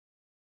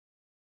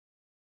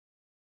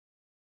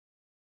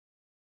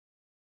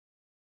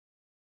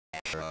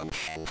This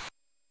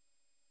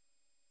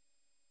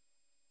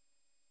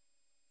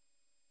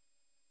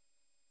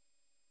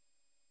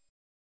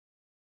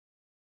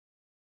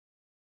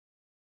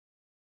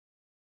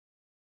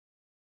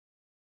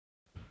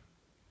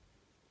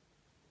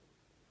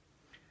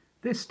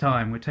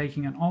time we're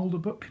taking an older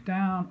book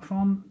down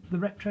from the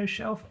retro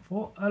shelf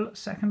for a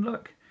second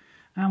look,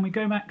 and we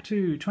go back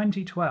to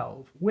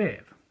 2012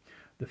 with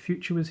The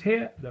Future Was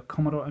Here, the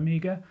Commodore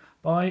Amiga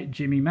by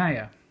Jimmy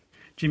Maher.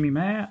 Jimmy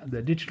Maher,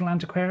 the Digital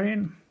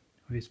Antiquarian,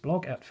 with his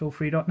blog at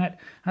feelfree.net,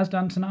 has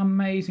done some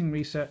amazing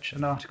research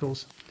and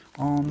articles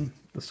on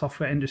the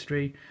software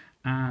industry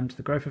and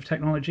the growth of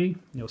technology.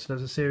 He also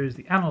does a series,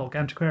 The Analog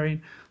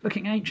Antiquarian,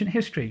 looking at ancient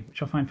history,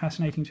 which I find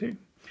fascinating too.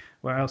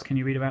 Where else can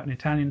you read about an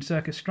Italian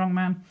circus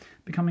strongman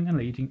becoming a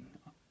leading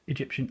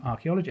Egyptian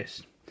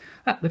archaeologist?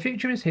 The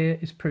Future Is Here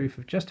is proof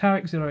of just how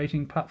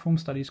exhilarating platform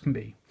studies can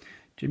be.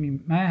 Jimmy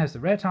Maher has the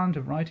rare talent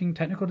of writing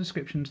technical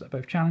descriptions that are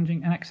both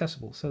challenging and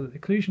accessible, so that the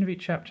conclusion of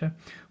each chapter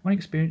one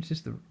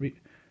experiences the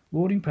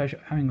rewarding pleasure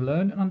of having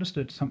learned and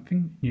understood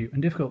something new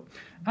and difficult.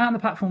 And the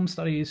platform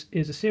studies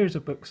is a series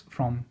of books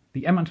from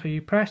the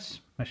MIT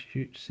Press,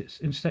 Massachusetts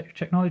Institute of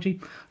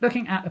Technology,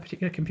 looking at a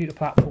particular computer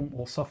platform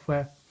or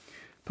software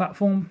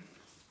platform.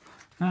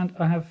 And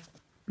I have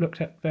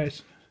looked at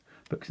various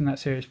books in that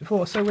series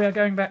before. So we are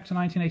going back to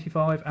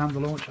 1985 and the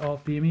launch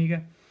of the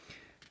Amiga,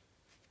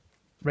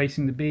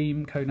 Racing the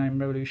Beam, codename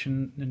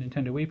Revolution, the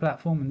Nintendo Wii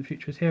platform, and The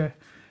Future Is Here.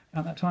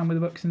 At that time with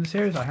the books in the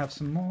series, I have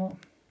some more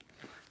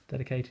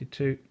dedicated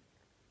to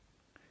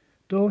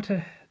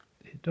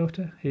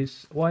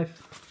his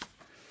wife,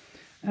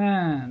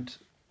 and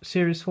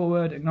series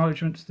forward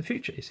acknowledgements. The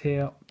Future Is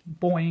Here,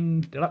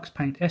 Boing, Deluxe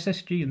Paint,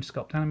 SSG and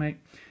Sculpt Animate,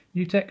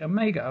 New Tech,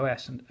 Amiga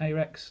OS and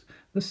AREX,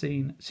 The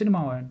Scene,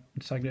 Cinema and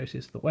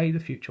Psygnosis, The Way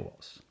the Future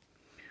Was.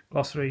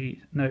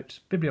 Glossary, notes,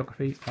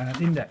 bibliography and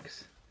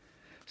index.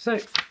 So,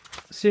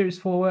 series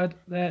forward,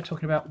 they're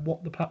talking about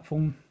what the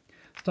platform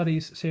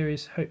studies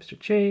series hopes to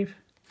achieve,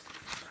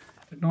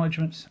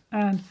 acknowledgements,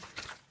 and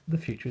the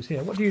future is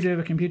here. What do you do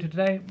with a computer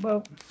today?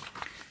 Well,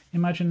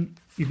 imagine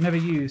you've never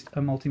used a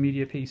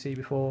multimedia PC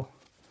before,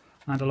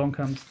 and along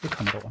comes the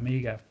Commodore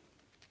Amiga.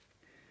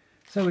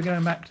 So we're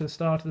going back to the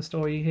start of the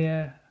story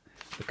here.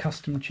 The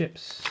custom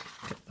chips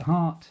at the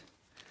heart,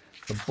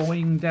 the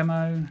Boing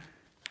demo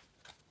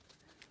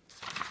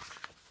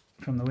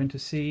from the Winter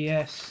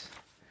CES,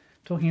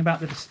 talking about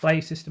the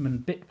display system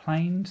and bit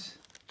planes,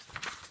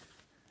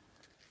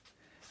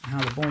 and how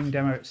the Boing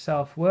demo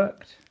itself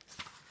worked.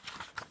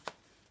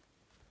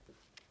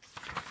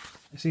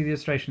 You see the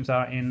illustrations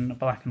are in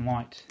black and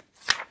white,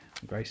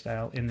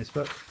 grayscale in this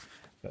book,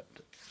 but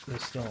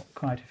there's still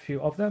quite a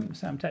few of them.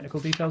 Some technical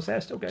details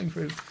there, still going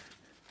through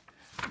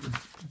the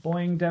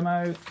Boing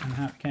demo and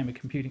how it became a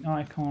computing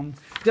icon.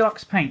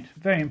 Deluxe Paint,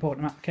 very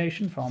important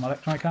application from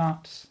Electronic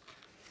Arts.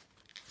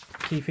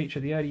 Key feature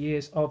of the early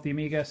years of the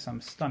Amiga, some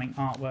stunning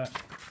artwork.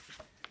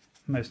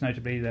 Most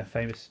notably the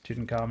famous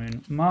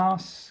Tutankhamun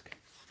mask,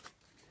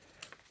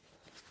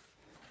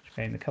 which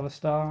became the cover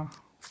star.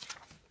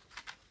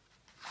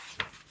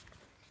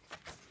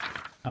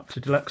 Up to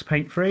Deluxe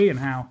Paint Free and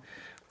how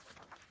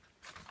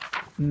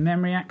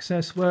memory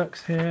access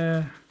works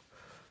here,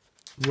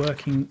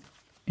 working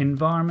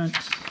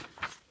environments,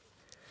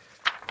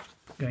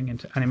 going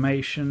into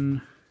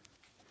animation,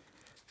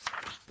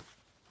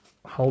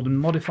 hold and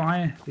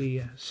modify,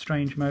 the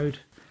strange mode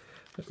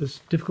that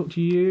was difficult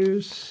to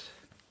use,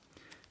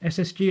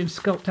 SSG and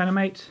Sculpt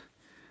Animate,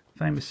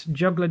 famous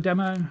juggler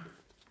demo,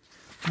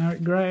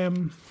 Eric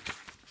Graham,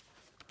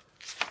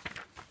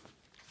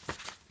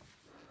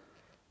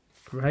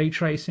 ray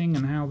tracing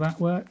and how that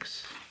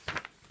works,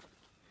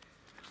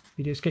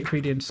 Videoscape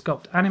 3D and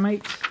Sculpt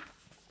Animate,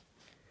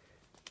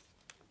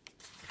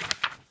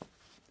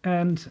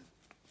 and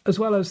as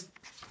well as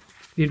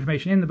the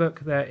information in the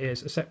book, there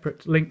is a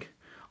separate link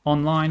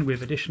online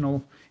with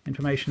additional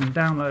information and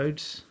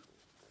downloads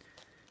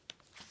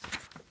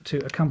to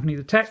accompany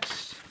the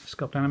text,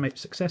 Sculpt Animate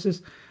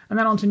successes, and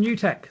then on to New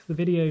Tech, the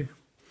video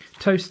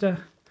toaster,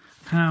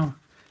 how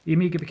the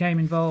Amiga became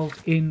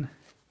involved in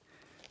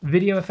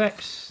video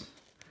effects,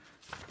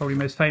 probably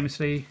most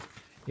famously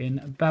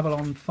in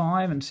Babylon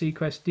 5 and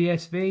Sequest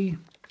DSV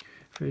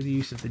through the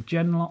use of the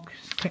Genlock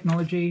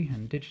technology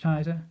and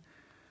digitizer.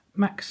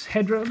 Max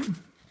Headroom,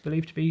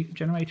 believed to be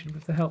generated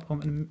with the help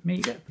of an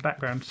Amiga, the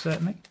background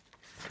certainly.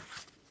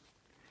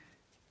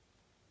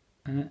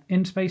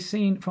 In-space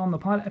scene from the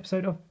pilot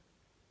episode of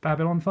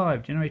Babylon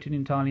 5, generated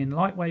entirely in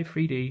Lightwave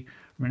 3D,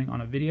 running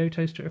on a video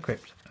toaster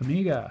equipped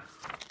Amiga.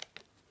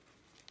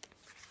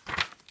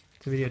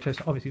 The video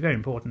toaster obviously very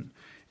important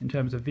in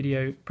terms of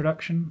video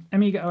production.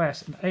 Amiga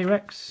OS and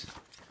AREX,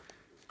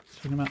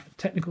 talking about the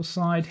technical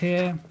side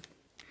here,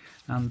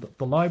 and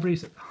the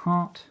libraries at the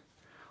heart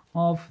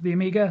of the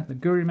Amiga, the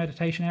Guru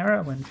meditation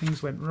era when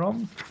things went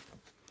wrong.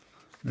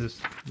 There's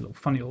little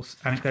funny little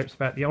anecdotes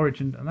about the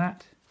origin of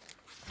that.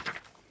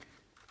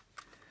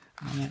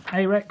 And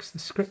AREX, the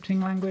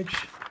scripting language,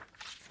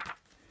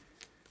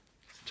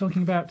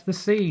 talking about the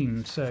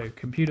scene, so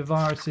computer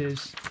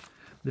viruses,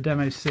 the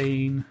demo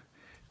scene,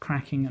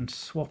 cracking and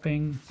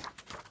swapping.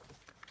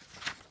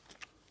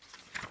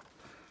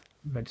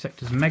 Red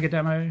Sector's Mega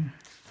Demo.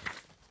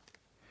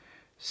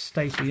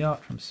 State of the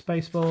Art from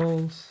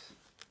Spaceballs.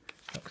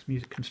 Deluxe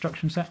Music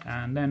Construction Set.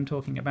 And then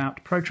talking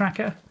about Pro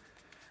Tracker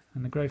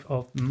and the growth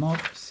of the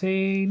mod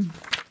scene.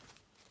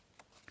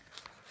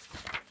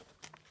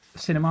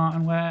 Cinema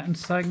and Wear and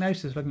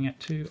Psygnosis, looking at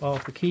two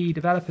of the key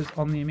developers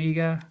on the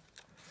Amiga.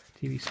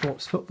 TV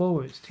Sports Football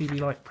with its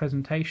TV-like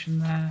presentation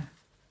there.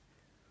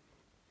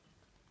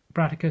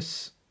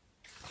 Braticus,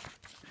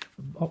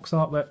 box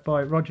artwork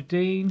by Roger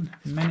Dean,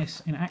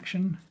 Menace in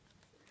Action.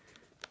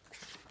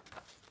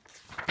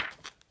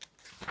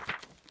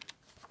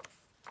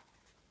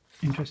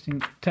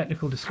 Interesting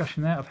technical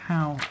discussion there of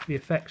how the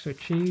effects are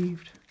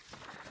achieved.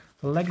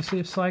 The legacy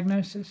of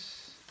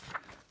Psygnosis.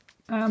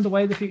 And the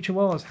way the future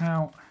was,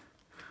 how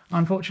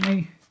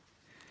unfortunately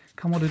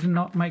Commodore did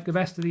not make the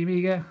best of the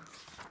Amiga.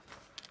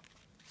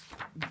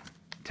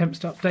 Attempts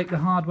to update the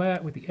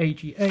hardware with the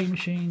AGA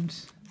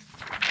machines,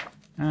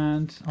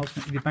 and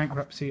ultimately the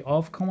bankruptcy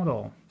of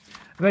Commodore.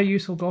 A very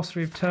useful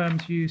glossary of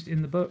terms used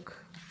in the book.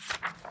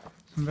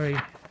 Some very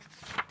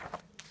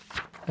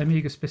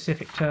Amiga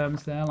specific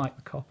terms there, like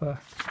the copper.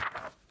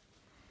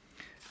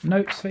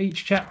 Notes for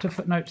each chapter,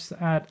 footnotes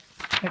that add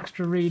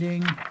extra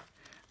reading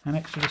and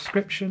extra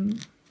description.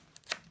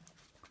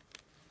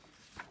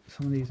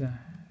 Some of these are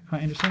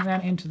quite interesting.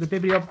 Then into the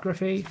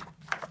bibliography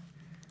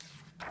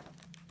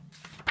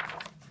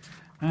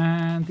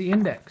and the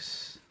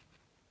index.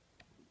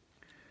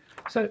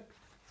 So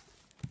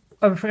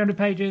over 300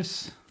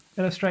 pages,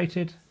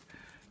 illustrated,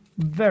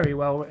 very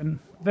well written,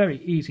 very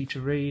easy to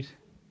read,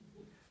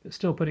 but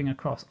still putting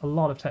across a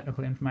lot of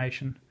technical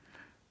information.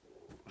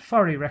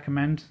 Thoroughly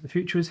recommend The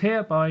Future Is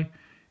Here by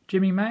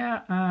Jimmy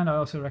Maher, and I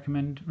also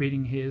recommend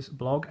reading his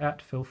blog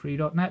at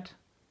feelfree.net.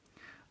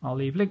 I'll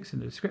leave links in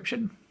the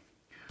description.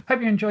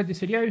 Hope you enjoyed this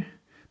video.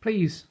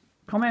 Please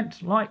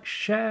comment, like,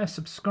 share,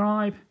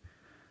 subscribe,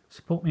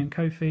 support me on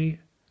Ko-fi,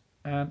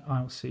 and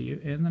I'll see you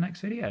in the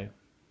next video.